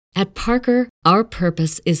At Parker, our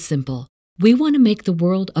purpose is simple. We want to make the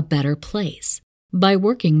world a better place by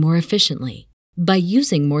working more efficiently, by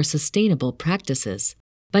using more sustainable practices,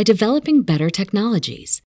 by developing better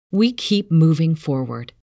technologies. We keep moving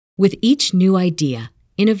forward. With each new idea,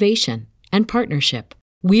 innovation, and partnership,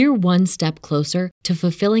 we're one step closer to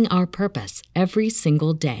fulfilling our purpose every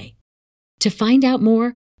single day. To find out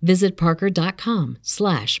more, visit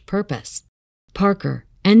parker.com/purpose. Parker,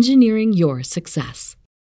 engineering your success.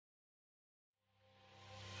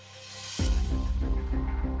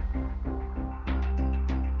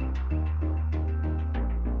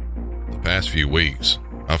 The past few weeks,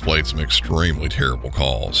 I've played some extremely terrible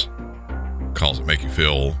calls. Calls that make you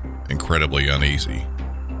feel incredibly uneasy,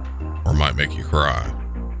 or might make you cry,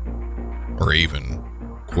 or even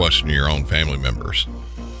question your own family members.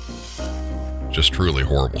 Just truly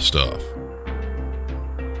horrible stuff.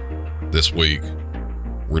 This week,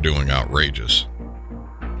 we're doing outrageous.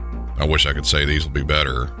 I wish I could say these will be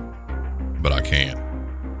better, but I can't.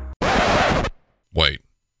 Wait.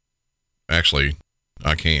 Actually,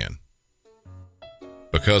 I can.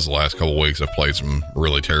 Because the last couple weeks I've played some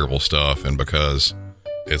really terrible stuff, and because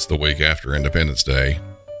it's the week after Independence Day,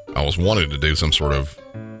 I was wanting to do some sort of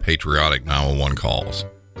patriotic 911 calls.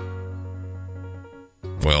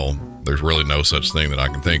 Well, there's really no such thing that I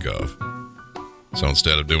can think of. So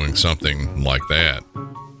instead of doing something like that,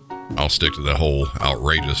 I'll stick to the whole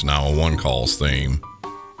outrageous 911 calls theme,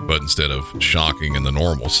 but instead of shocking in the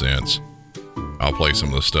normal sense, I'll play some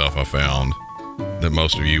of the stuff I found that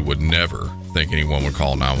most of you would never think anyone would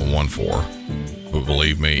call 911 for. But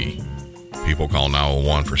believe me, people call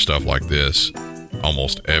 911 for stuff like this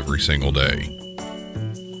almost every single day.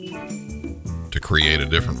 To create a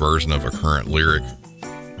different version of a current lyric,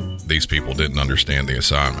 these people didn't understand the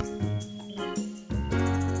assignment.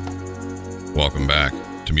 Welcome back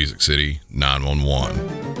to Music City 911.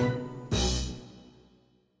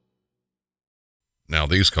 Now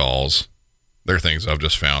these calls, they're things I've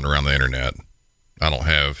just found around the internet. I don't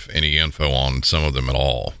have any info on some of them at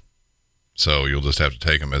all, so you'll just have to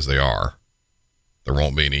take them as they are. There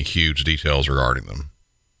won't be any huge details regarding them,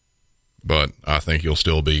 but I think you'll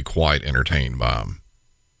still be quite entertained by them.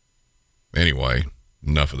 Anyway,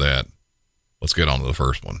 enough of that. Let's get on to the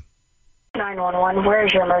first one. 911,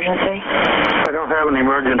 where's your emergency? I don't have an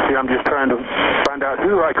emergency. I'm just trying to find out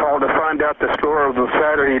who I called to find out the score of the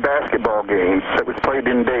Saturday basketball game that was played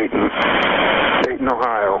in Dayton,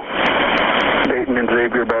 Ohio. Dayton and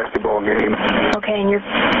Xavier basketball game. Okay, and you're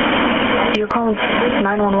calling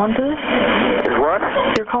 911 for this? Is what?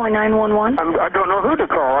 You're calling 911? I don't know who to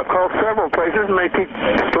call. I've called several places and they keep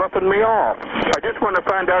sloughing me off. I just want to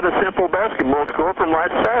find out a simple basketball score from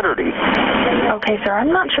last Saturday. Okay, sir,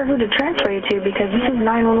 I'm not sure who to transfer you to because this is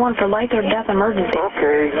 911 for life or death emergency.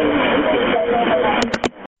 Okay.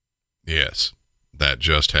 Yes, that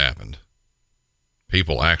just happened.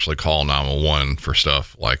 People actually call 911 for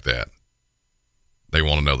stuff like that. They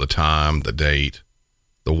want to know the time, the date,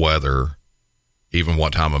 the weather, even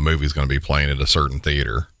what time a movie is going to be playing at a certain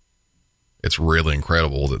theater. It's really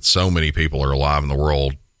incredible that so many people are alive in the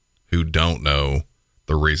world who don't know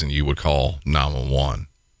the reason you would call 911.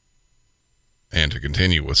 And to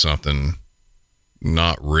continue with something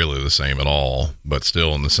not really the same at all, but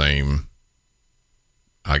still in the same,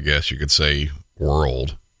 I guess you could say,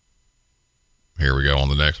 world. Here we go on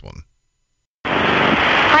the next one.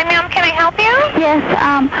 Hi, ma'am. Can I help you? Yes,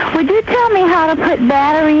 would you tell me how to put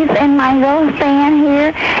batteries in my little fan here?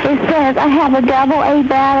 It says I have a AA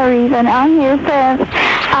batteries, and on here it says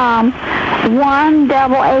 1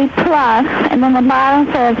 AA plus, and then the bottom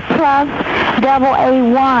says plus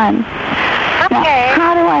AA1. Okay. Now,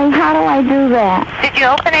 how do I do that? Did you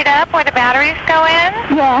open it up where the batteries go in?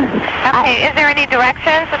 Yes. Okay. Is there any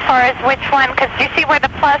directions as far as which one? Because do you see where the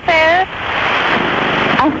plus is?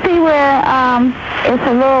 I see where it's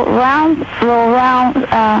a little round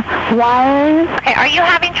wires. Okay. Are you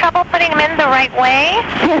having trouble putting them in the right way?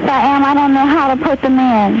 Yes, I am. I don't know how to put them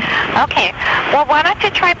in. Okay. Well, why don't you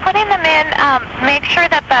try putting them in? Make sure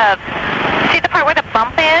that see the part where the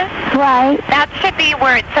bump is? Right. That should be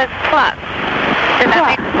where it says plus. Does that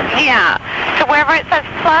make, yeah. So wherever it says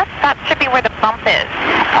plus, that should be where the bump is.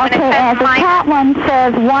 Okay, and the top one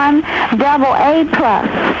says 1 AA plus.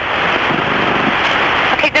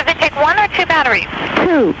 Okay, does it take 1 or 2 batteries?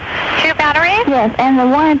 2. 2 batteries? Yes, and the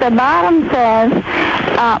one at the bottom says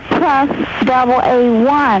plus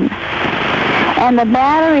AA1. and the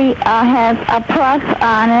battery has a plus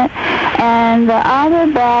on it, and the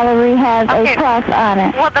other battery has a plus on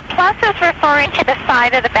it. Well, the plus is referring to the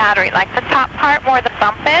side of the battery, like the top part where the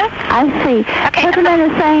bump is. I see. Okay, Put them in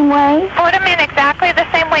the same way? Put them in exactly the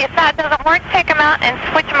same way. If that doesn't work, take them out and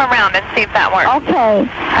switch them around and see if that works. Okay.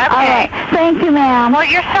 Okay. All right. Thank you, ma'am. Well,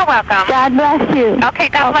 you're so welcome. God bless you. Okay,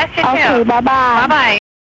 God bless you too. Okay, bye-bye. Bye-bye.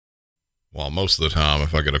 Well, most of the time,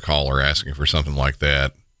 if I get a caller asking for something like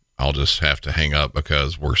that, I'll just have to hang up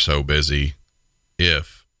because we're so busy.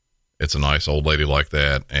 If it's a nice old lady like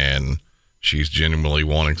that and she's genuinely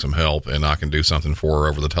wanting some help and I can do something for her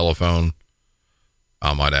over the telephone,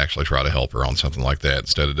 I might actually try to help her on something like that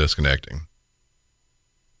instead of disconnecting.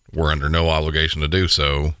 We're under no obligation to do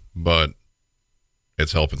so, but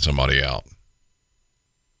it's helping somebody out.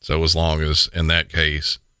 So as long as, in that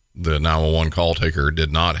case, the 911 call taker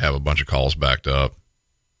did not have a bunch of calls backed up,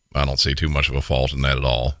 I don't see too much of a fault in that at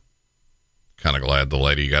all. Kind of glad the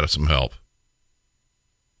lady got us some help.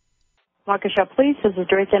 Waukesha Police, this is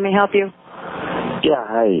Joyce. Let me help you. Yeah,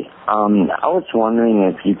 hi. I was wondering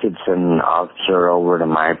if you could send an officer over to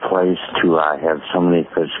my place to have somebody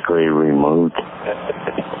physically removed.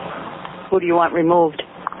 Who do you want removed?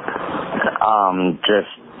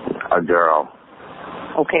 Just a girl.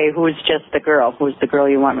 Okay, who's just the girl? Who's the girl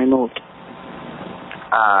you want removed?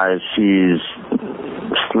 She's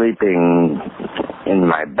sleeping in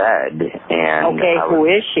my bed, and... Okay, who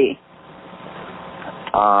is she?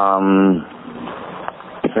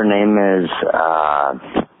 Her name is,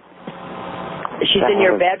 She's in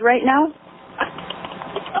your bed right now?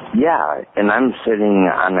 Yeah, and I'm sitting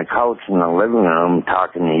on the couch in the living room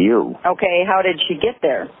talking to you. Okay, how did she get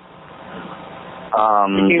there?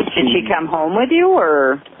 Did she come home with you,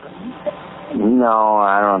 or? No,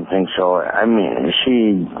 I don't think so. I mean,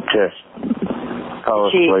 she just fell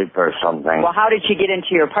asleep or something. Well, how did she get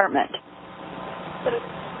into your apartment?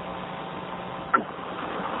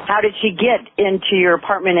 How did she get into your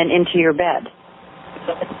apartment and into your bed?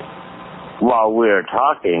 While we were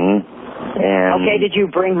talking, and... Okay, did you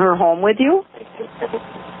bring her home with you?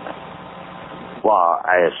 Well,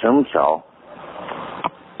 I assume so.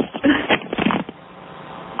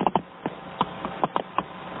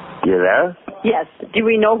 You there? Yes. Do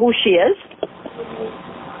we know who she is?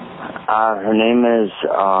 Her name is,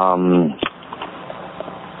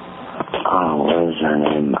 what is her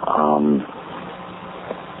name?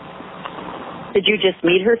 Did you just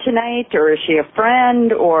meet her tonight, or is she a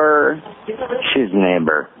friend, or? She's a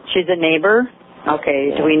neighbor. She's a neighbor?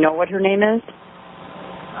 Okay. Do we know what her name is?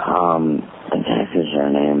 What the heck is her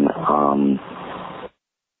name?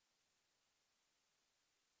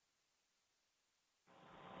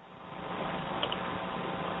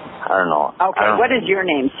 I don't know. Okay, what is your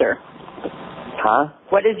name, sir? Huh?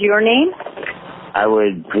 What is your name? I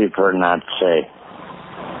would prefer not to say.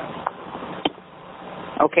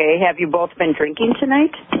 Okay, have you both been drinking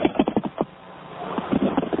tonight?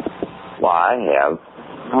 Well, I have.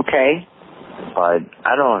 Okay. But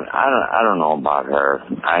I don't know about her.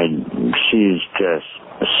 She's just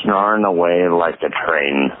snoring away like a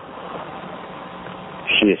train.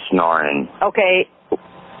 She's snoring. Okay.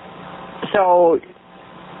 So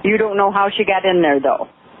you don't know how she got in there, though?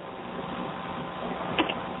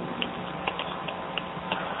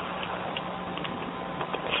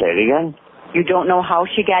 Say it again? You don't know how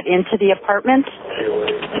she got into the apartment?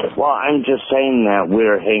 Well, I'm just saying that we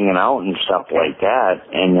were hanging out and stuff like that,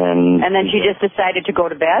 and then... And then she just decided to go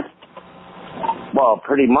to bed? Well,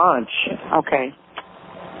 pretty much. Okay.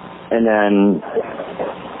 And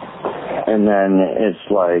then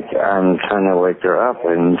it's like I'm trying to wake her up,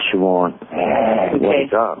 and she won't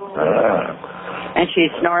wake up. And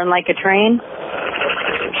she's snoring like a train?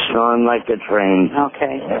 Snoring like a train.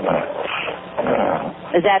 Okay.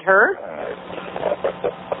 Is that her?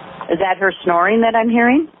 Is that her snoring that I'm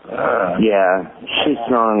hearing? Yeah, she's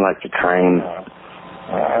snoring like a train.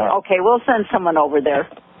 Okay, we'll send someone over there.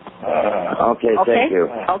 Okay, thank you.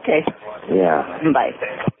 Okay. Yeah. Bye.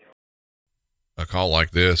 A call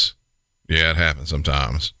like this, yeah, it happens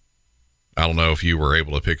sometimes. I don't know if you were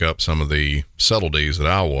able to pick up some of the subtleties that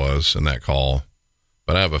I was in that call,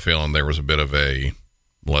 but I have a feeling there was a bit of a,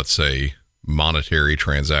 let's say, monetary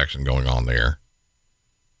transaction going on there.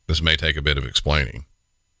 This may take a bit of explaining.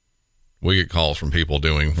 We get calls from people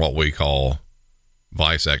doing what we call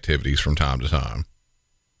vice activities from time to time.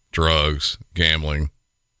 Drugs, gambling,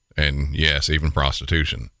 and yes, even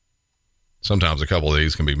prostitution. Sometimes a couple of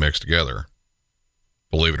these can be mixed together.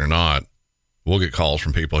 Believe it or not, we'll get calls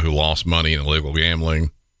from people who lost money in illegal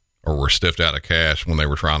gambling or were stiffed out of cash when they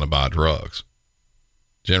were trying to buy drugs.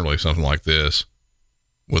 Generally something like this,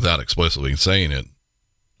 without explicitly saying it,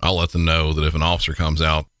 I'll let them know that if an officer comes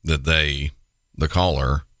out, that they, the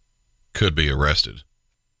caller, could be arrested.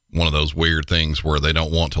 One of those weird things where they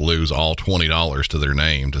don't want to lose all $20 to their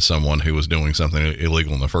name to someone who was doing something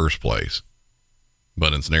illegal in the first place.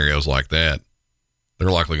 But in scenarios like that,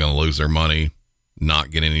 they're likely going to lose their money,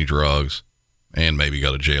 not get any drugs, and maybe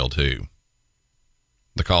go to jail too.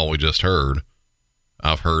 The call we just heard,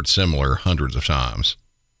 I've heard similar hundreds of times.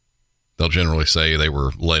 They'll generally say they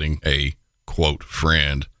were letting a, quote,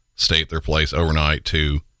 friend stay at their place overnight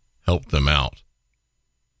to help them out.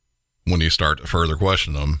 When you start to further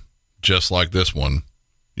question them, just like this one,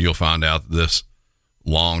 you'll find out that this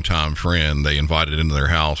longtime friend they invited into their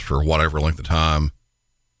house for whatever length of time,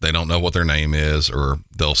 they don't know what their name is, or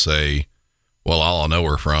they'll say, well, all I know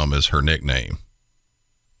her from is her nickname.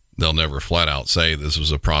 They'll never flat out say this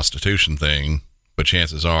was a prostitution thing, but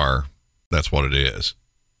chances are that's what it is.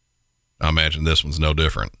 I imagine this one's no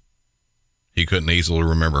different. He couldn't easily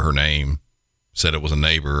remember her name, said it was a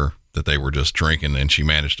neighbor, that they were just drinking and she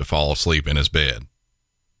managed to fall asleep in his bed.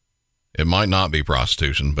 It might not be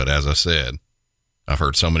prostitution, but as I said, I've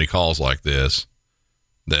heard so many calls like this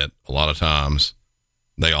that a lot of times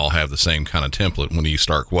they all have the same kind of template when you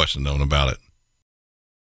start questioning them about it.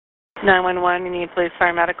 911, you need police,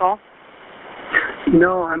 fire, medical?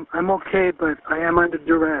 No, I'm okay, but I am under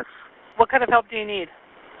duress. What kind of help do you need?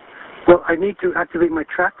 Well, I need to activate my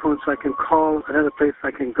track phone so I can call another place I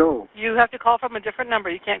can go. You have to call from a different number.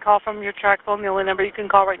 You can't call from your track phone. The only number you can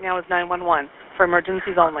call right now is 911 for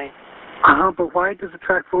emergencies only. But why does the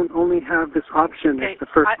track phone only have this option as the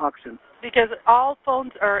first option? Because all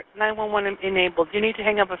phones are 911 enabled. You need to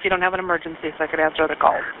hang up if you don't have an emergency so I could answer the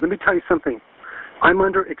calls. Let me tell you something. I'm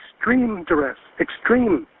under extreme duress.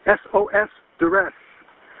 Extreme. SOS duress.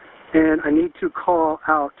 And I need to call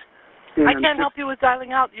out. I can't help you with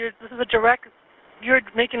dialing out. You're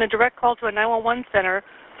making a direct call to a 911 center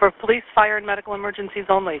for police, fire, and medical emergencies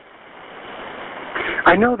only.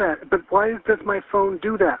 I know that, but why does my phone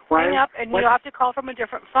do that? Hang up, and you have to call from a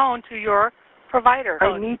different phone to your provider.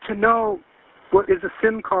 I need to know what is a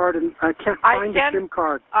SIM card, and I can't find a SIM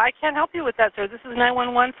card. I can't help you with that, sir. This is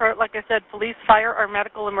 911 for, like I said, police, fire, or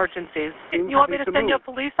medical emergencies. You want me to send you a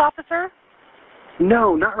police officer?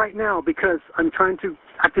 No, not right now, because I'm trying to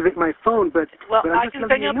activate my phone, but I can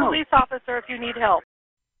send you a police officer if you need help.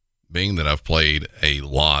 Being that I've played a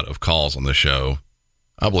lot of calls on this show,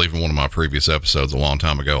 I believe in one of my previous episodes a long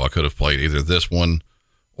time ago, I could have played either this one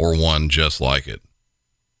or one just like it.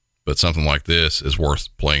 But something like this is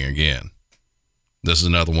worth playing again. This is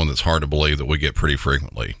another one that's hard to believe that we get pretty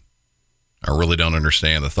frequently. I really don't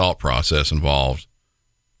understand the thought process involved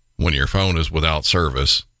when your phone is without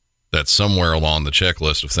service, that somewhere along the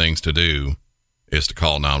checklist of things to do is to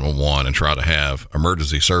call 911 and try to have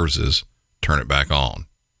emergency services turn it back on.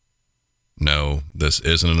 No, this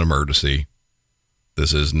isn't an emergency.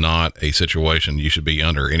 This is not a situation you should be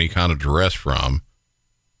under any kind of duress from.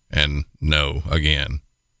 And no, again,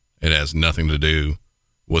 it has nothing to do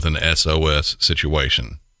with an SOS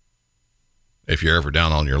situation. If you're ever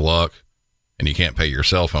down on your luck and you can't pay your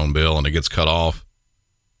cell phone bill and it gets cut off,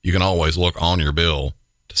 you can always look on your bill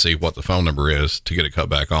to see what the phone number is to get it cut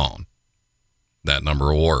back on. That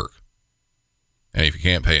number will work. And if you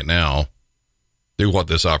can't pay it now, do what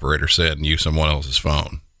this operator said and use someone else's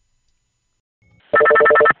phone.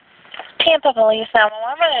 Tampa Police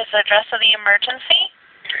 911 is the address of the emergency.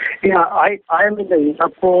 Yeah, I am in the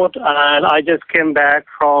airport and I just came back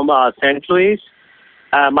from St. Louis.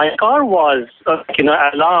 My car was,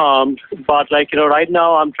 alarmed, but right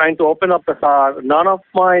now I'm trying to open up the car. None of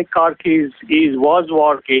my car keys was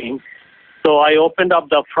working. So I opened up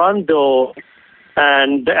the front door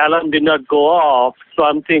and the alarm did not go off. So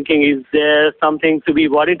I'm thinking, is there something to be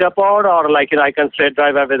worried about, or I can straight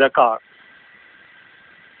drive away the car?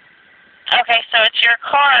 Okay, so it's your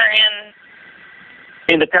car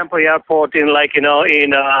in the Tampa airport in the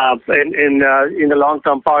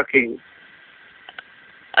long-term parking.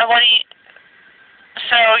 So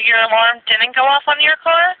your alarm didn't go off on your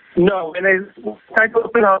car? No, when I tried to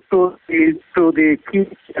open up to the key,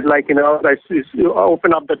 I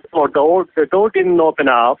open up the door. The door didn't open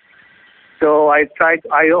up. So I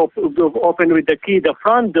opened with the key the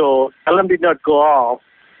front door. Alarm did not go off.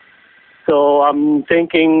 So I'm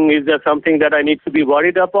thinking, is there something that I need to be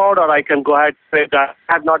worried about, or I can go ahead? I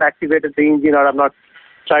have not activated the engine, or I'm not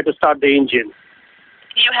tried to start the engine.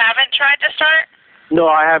 You haven't tried to start? No,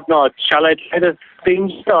 I have not. Shall I try the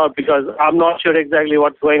engine, or because I'm not sure exactly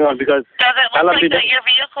what's going on? Because does it look like that your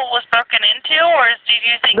vehicle was broken into, or do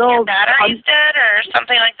you think your battery's dead, or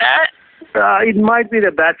something like that? It might be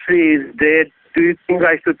the battery is dead. Do you think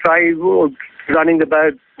I should try trying to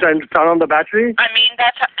turn on the battery? I mean,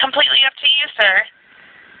 that's completely up to you, sir.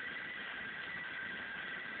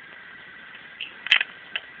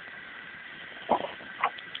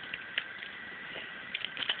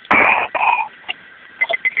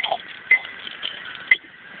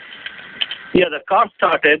 Yeah, the car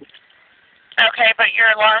started. Okay, but your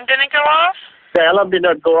alarm didn't go off? The alarm did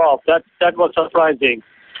not go off. That was surprising.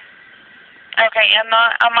 Okay, I'm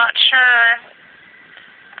not sure.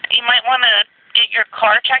 You might want to get your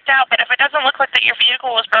car checked out, but if it doesn't look like that your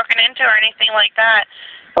vehicle was broken into or anything like that,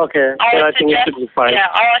 okay, then I think it should be fine. Yeah,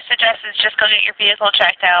 all I suggest is just go get your vehicle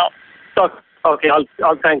checked out. Okay,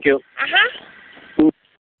 I'll thank you. Mm-hmm.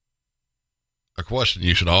 A question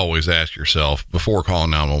you should always ask yourself before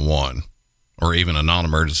calling 911 or even a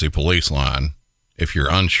non-emergency police line, if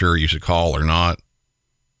you're unsure you should call or not,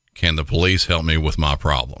 can the police help me with my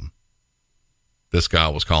problem? This guy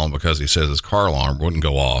was calling because he says his car alarm wouldn't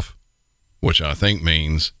go off, which I think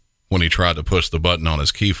means when he tried to push the button on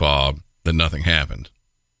his key fob that nothing happened.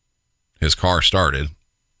 His car started.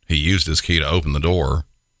 He used his key to open the door,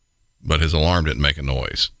 but his alarm didn't make a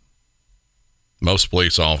noise. Most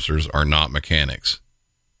police officers are not mechanics,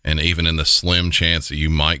 and even in the slim chance that you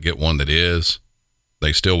might get one that is,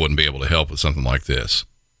 they still wouldn't be able to help with something like this.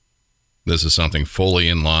 This is something fully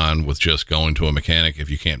in line with just going to a mechanic if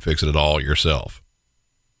you can't fix it at all yourself.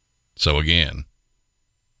 So again,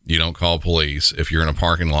 you don't call police if you're in a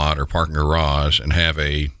parking lot or parking garage and have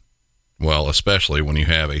especially when you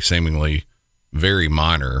have a seemingly very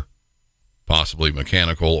minor, possibly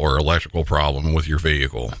mechanical or electrical problem with your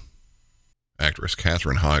vehicle. Actress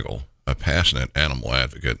Katherine Heigl, a passionate animal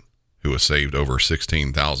advocate who has saved over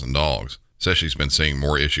 16,000 dogs, says she's been seeing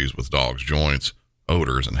more issues with dogs' joints,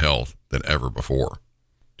 odors, and health than ever before.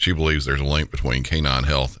 She believes there's a link between canine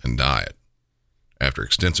health and diet. After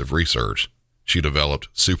extensive research, she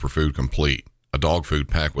developed Superfood Complete, a dog food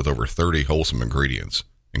packed with over 30 wholesome ingredients,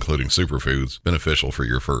 including superfoods beneficial for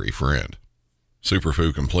your furry friend.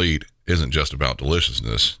 Superfood Complete isn't just about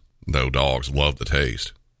deliciousness, though dogs love the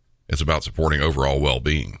taste. It's about supporting overall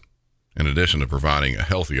well-being. In addition to providing a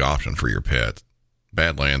healthy option for your pet,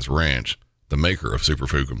 Badlands Ranch, the maker of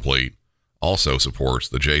Superfood Complete, also supports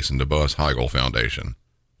the Jason DeBus Heigl Foundation,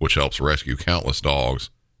 which helps rescue countless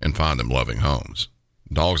dogs and find them loving homes.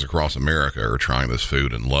 Dogs across America are trying this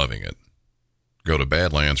food and loving it. Go to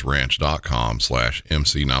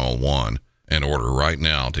badlandsranch.com/MC901 and order right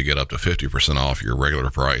now to get up to 50% off your regular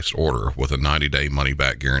priced order with a 90-day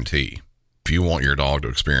money-back guarantee. If you want your dog to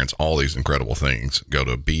experience all these incredible things, go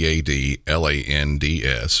to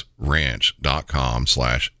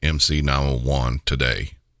badlandsranch.com/MC901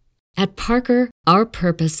 today. At Parker, our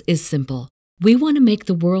purpose is simple. We want to make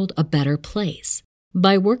the world a better place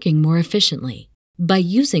by working more efficiently, by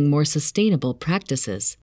using more sustainable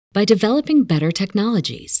practices, by developing better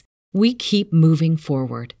technologies. We keep moving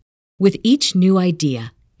forward. With each new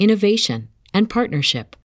idea, innovation, and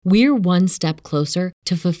partnership, we're one step closer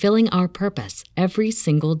to fulfilling our purpose every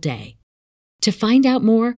single day. To find out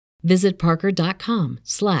more, visit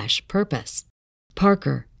parker.com/purpose.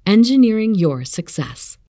 Parker, engineering your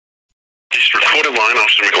success. This recorded line,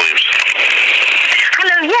 Officer McWilliams.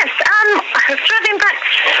 Hello, yes. I was driving back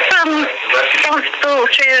from Barnstable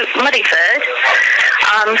through Muddyford,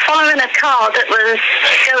 following a car that was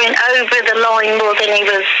going over the line more than he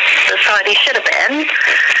was the side he should have been.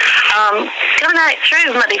 Coming out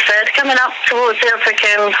through Muddyford, coming up towards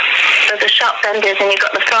Ilfracombe, where the sharp bend is and you've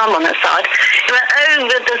got the farm on the side. He went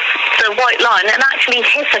over the white line and actually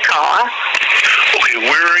hit a car. Okay,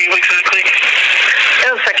 where are you exactly?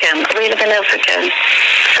 Ilfracombe. We live in Ilfracombe.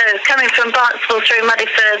 So coming from Barnstable through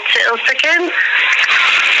Muddyford to Ilfracombe.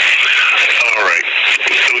 All right.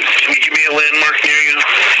 Can you give me a landmark near you?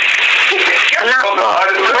 And that's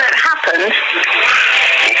where it happened.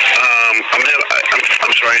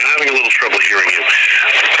 I'm sorry, I'm having a little trouble hearing you. I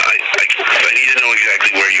need to know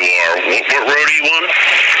exactly where you are. What road are you on?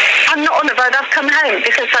 I'm not on the road. I've come home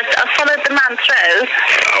because I followed the man through.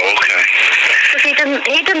 Oh, okay. Because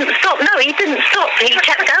he didn't stop. No, he didn't stop. He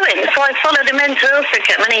kept going. So I followed him into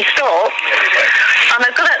Ilfracombe and he stopped. And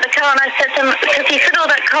I got out the car and I said to him, because he said, oh,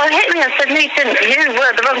 that car hit me. I said, no, you didn't. You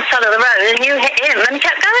were the wrong side of the road and you hit him, and he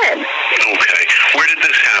kept going. Okay. Where did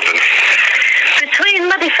this happen? Between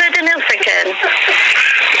Muddyford and Ilfracombe.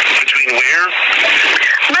 Between where?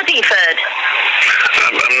 Muddyford.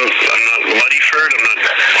 I'm not Muddyford? I'm not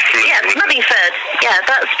familiar. Yeah, it's Muddyford. Yeah,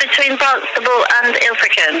 that's between Barnstable and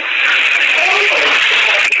Ilfracombe.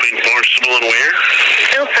 Between Barnstable and where?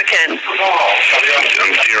 Ilfracombe.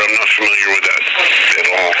 I'm not familiar with that at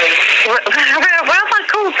all. Where have I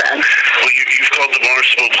called then? Well, you You've called the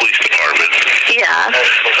Barnstable Police Department. Yeah.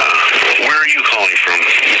 Where are you calling from?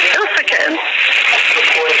 Ilfracombe.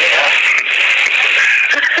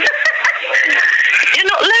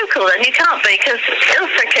 You're not local, and you can't be, because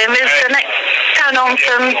Ilfracombe is the next town on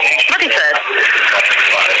from Muddyford.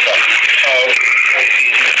 So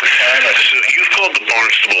you've called the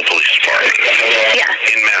Barnstable Police Department? Yes.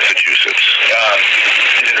 In Massachusetts?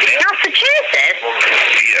 Massachusetts?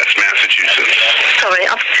 Yes, Massachusetts. Sorry,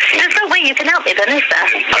 there's no way you can help me then, is there?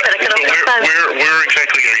 I better get off the phone. Where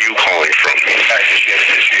exactly are you calling from?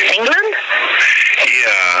 England?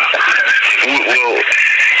 Yeah. Well,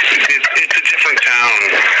 it's a different town.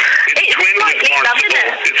 It's twinned with Barnstable.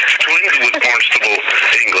 It's twinned with Barnstable,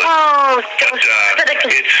 England. Oh, but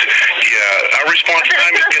our response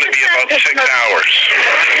time is going to be about 6 hours.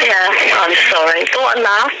 Yeah, I'm sorry. Go on,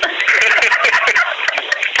 laugh.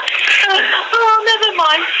 Oh, never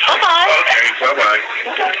mind. Bye-bye. Okay, bye-bye.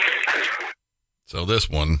 So this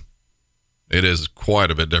one, it is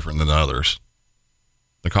quite a bit different than the others.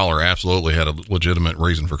 The caller absolutely had a legitimate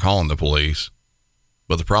reason for calling the police,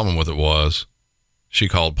 but the problem with it was she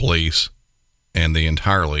called police in the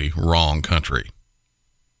entirely wrong country.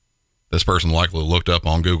 This person likely looked up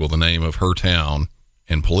on Google the name of her town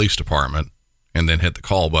and police department and then hit the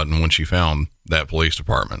call button when she found that police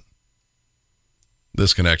department.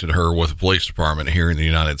 This connected her with a police department here in the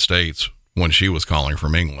United States when she was calling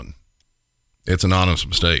from England. It's an honest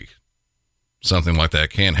mistake. Something like that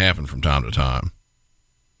can happen from time to time.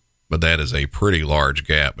 But that is a pretty large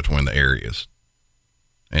gap between the areas.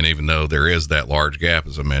 And even though there is that large gap,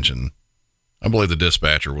 as I mentioned, I believe the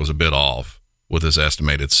dispatcher was a bit off with his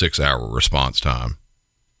estimated 6-hour response time.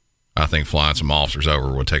 I think flying some officers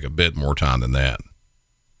over would take a bit more time than that.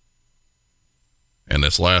 And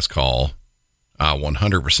this last call, I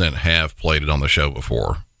 100% have played it on the show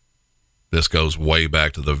before. This goes way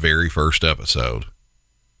back to the very first episode,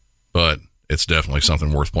 but it's definitely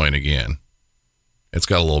something worth playing again. It's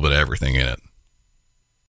got a little bit of everything in it.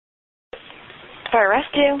 Fire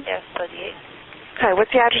rescue? Yes, 38. Hi,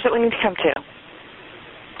 what's the address that we need to come to?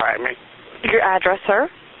 Pardon me? Your address, sir?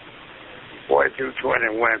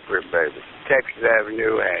 4220 Winford, baby. Texas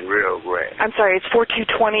Avenue and Rio Grande. I'm sorry, it's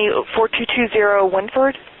 4220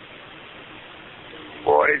 Winford?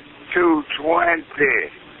 4220.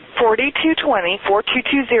 4220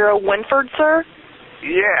 Winford, sir?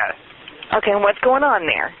 Yes. Okay, and what's going on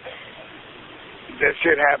there? That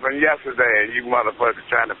shit happened yesterday, and you motherfuckers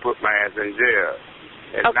trying to put my ass in jail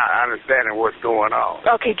and not understanding what's going on.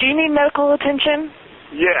 Okay, do you need medical attention?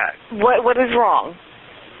 Yes. What is wrong?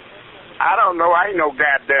 I don't know. I ain't no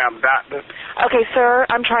goddamn doctor. Okay, sir,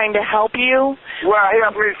 I'm trying to help you. Well,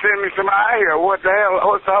 help me send me some eye here. What the hell?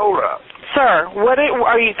 What's the hold up? Sir,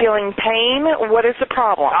 are you feeling pain? What is the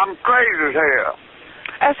problem? I'm crazy as hell.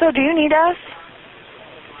 So do you need us?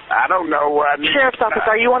 I don't know what I need. Sheriff's office,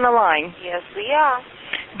 are you on the line? Yes, we are.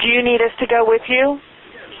 Do you need us to go with you?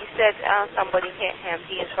 He said somebody hit him.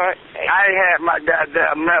 He is hurt. I ain't had my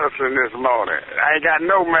goddamn medicine this morning. I ain't got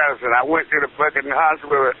no medicine. I went to the fucking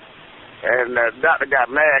hospital, and the doctor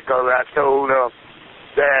got mad because I told him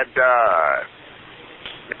that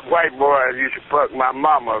white boy used to fuck my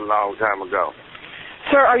mama a long time ago.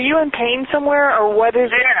 Sir, are you in pain somewhere, or what is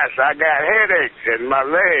it? Yes, I got headaches in my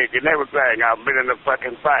leg and everything. I've been in a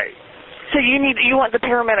fucking fight. So you want the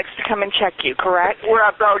paramedics to come and check you, correct? What I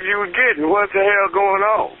thought you was getting. What the hell going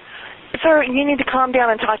on? Sir, you need to calm down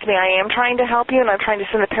and talk to me. I am trying to help you, and I'm trying to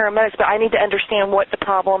send the paramedics, but I need to understand what the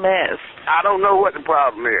problem is. I don't know what the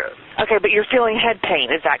problem is. Okay, but you're feeling head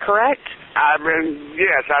pain. Is that correct? I've been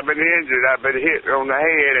injured. I've been hit on the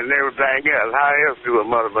head and everything else. How else do a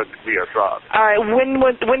motherfucker be assaulted? All right,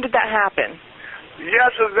 when did that happen?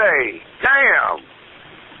 Yesterday. Damn.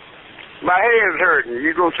 My head's hurting.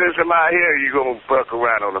 You gonna send somebody here, you gonna fuck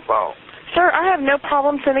around on the phone. Sir, I have no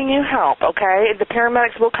problem sending you help, okay? The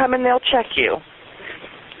paramedics will come and they'll check you.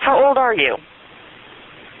 How old are you?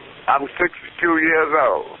 I'm 62 years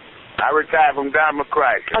old. I retired from Diamond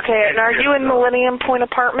Chrysler. Okay, and are you in Millennium Point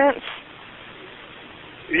Apartments?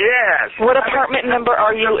 Yes. What apartment number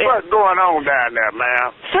are you in? What's going on down there,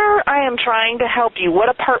 ma'am? Sir, I am trying to help you. What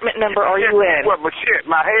apartment number are you in? What? But shit,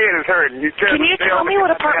 my head is hurting. Can you tell me what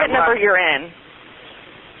apartment number you're in?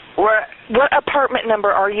 What? What apartment number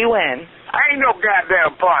are you in? I ain't no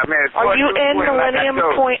goddamn apartment. Are you in Millennium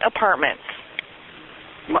Point Apartments?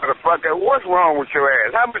 Motherfucker, what's wrong with your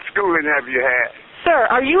ass? How much schooling have you had? Sir,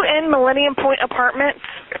 are you in Millennium Point Apartments?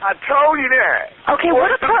 I told you that. Okay,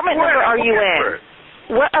 what apartment number are you in?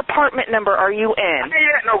 What apartment number are you in? I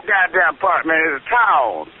ain't at no goddamn apartment. It's a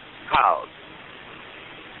town house.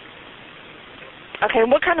 Okay,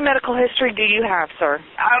 what kind of medical history do you have, sir?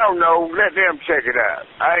 I don't know. Let them check it out.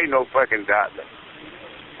 I ain't no fucking doctor.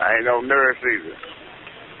 I ain't no nurse either.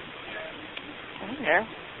 Yeah.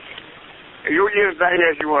 You anything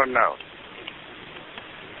else you want to know?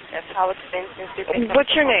 That's how it's been since you picked up.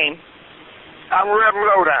 What's your name? I'm Reverend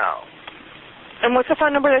Lowdown. And what's the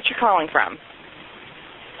phone number that you're calling from?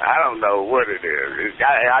 I don't know what it is.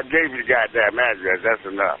 I gave you the goddamn address. That's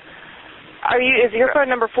enough. Is your phone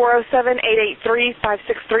number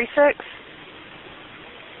 407-883-5636?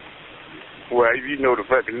 Well, you know the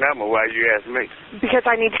fucking number. Why you ask me? Because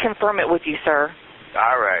I need to confirm it with you, sir.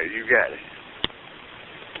 All right, you got it.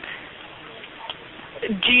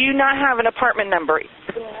 Do you not have an apartment number?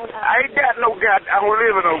 I ain't got no I don't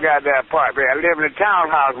live in no goddamn apartment. I live in a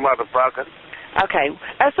townhouse, motherfucker. Okay.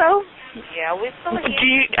 SO? Yeah, we're still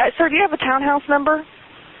here. Sir, do you have a townhouse number?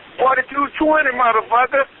 4220,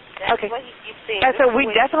 motherfucker. Okay. So we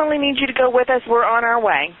definitely need you to go with us. We're on our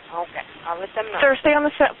way. Okay. I'll let them know. Sir, stay on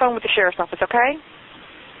the phone with the sheriff's office, okay?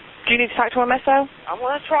 Do you need to talk to him, SO? I'm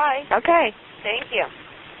going to try. Okay. Thank you.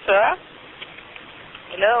 Sir?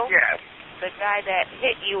 Hello? Yes. The guy that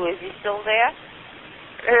hit you, is he still there?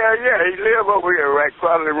 Hell yeah, he live over here right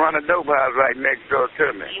across and run a dope house right next door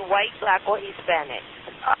to me. He white, black, or Hispanic?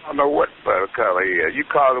 I don't know what color he is. You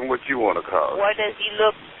call him what you want to call him. What does he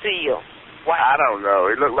look to you? White? I don't know.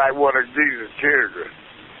 He looked like one of Jesus' children.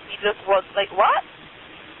 He looks like what?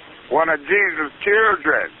 One of Jesus'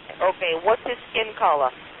 children. Okay, what's his skin color?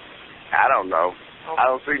 I don't know. Okay. I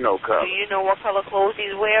don't see no color. Do you know what color clothes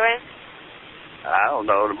he's wearing? I don't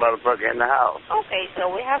know. The motherfucker in the house. Okay, so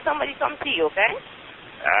we have somebody come see you, okay?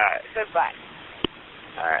 All right. Goodbye.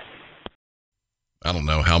 All right. I don't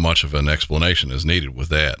know how much of an explanation is needed with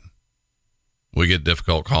that. We get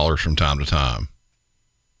difficult callers from time to time.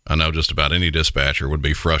 I know just about any dispatcher would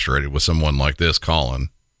be frustrated with someone like this calling,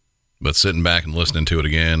 but sitting back and listening to it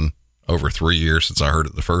again over 3 years since I heard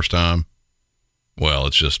it the first time, well,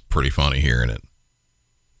 it's just pretty funny hearing it.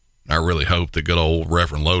 I really hope that good old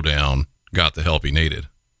Reverend Lowdown got the help he needed.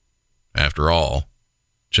 After all,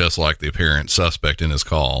 just like the apparent suspect in his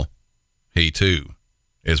call, he too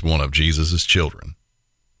is one of Jesus' children.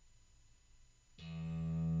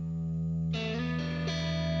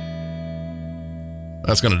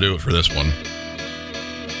 That's going to do it for this one.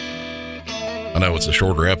 I know it's a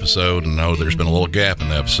shorter episode, and I know there's been a little gap in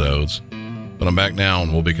the episodes, but I'm back now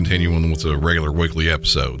and we'll be continuing with the regular weekly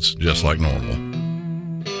episodes, just like normal.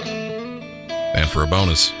 And for a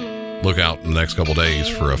bonus, look out in the next couple days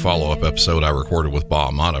for a follow-up episode I recorded with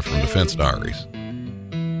Bob Mata from Defense Diaries.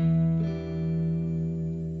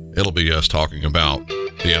 It'll be us talking about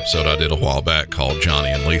the episode I did a while back called Johnny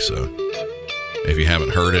and Lisa. If you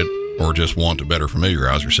haven't heard it, or just want to better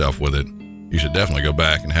familiarize yourself with it, you should definitely go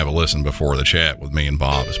back and have a listen before the chat with me and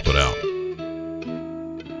Bob is put out.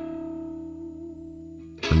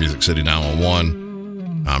 For Music City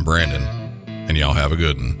 911, I'm Brandon, and y'all have a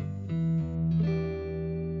good one.